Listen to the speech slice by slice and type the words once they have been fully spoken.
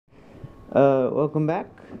Welcome back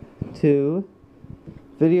to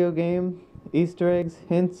video game Easter eggs,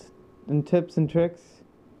 hints, and tips and tricks.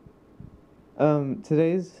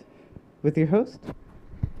 Today's with your host,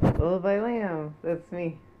 Love by Lamb. That's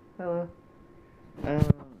me. Hello. Um,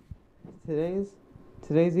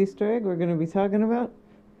 today's Easter egg we're gonna be talking about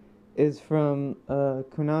is from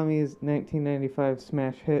Konami's 1995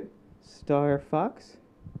 smash hit Star Fox.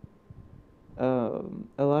 A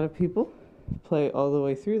lot of people play all the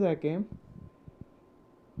way through that game,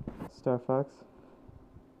 Star Fox,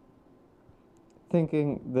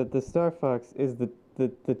 thinking that the Star Fox is the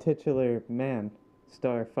titular man,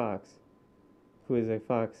 Star Fox, who is a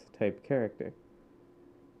fox type character.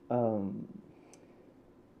 But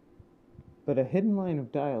a hidden line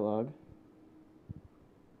of dialogue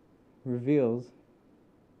reveals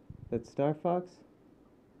that Star Fox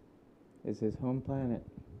is his home planet.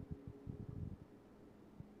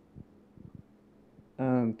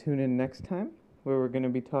 Tune in next time where we're going to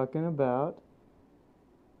be talking about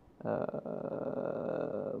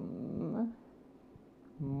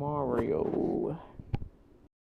Mario.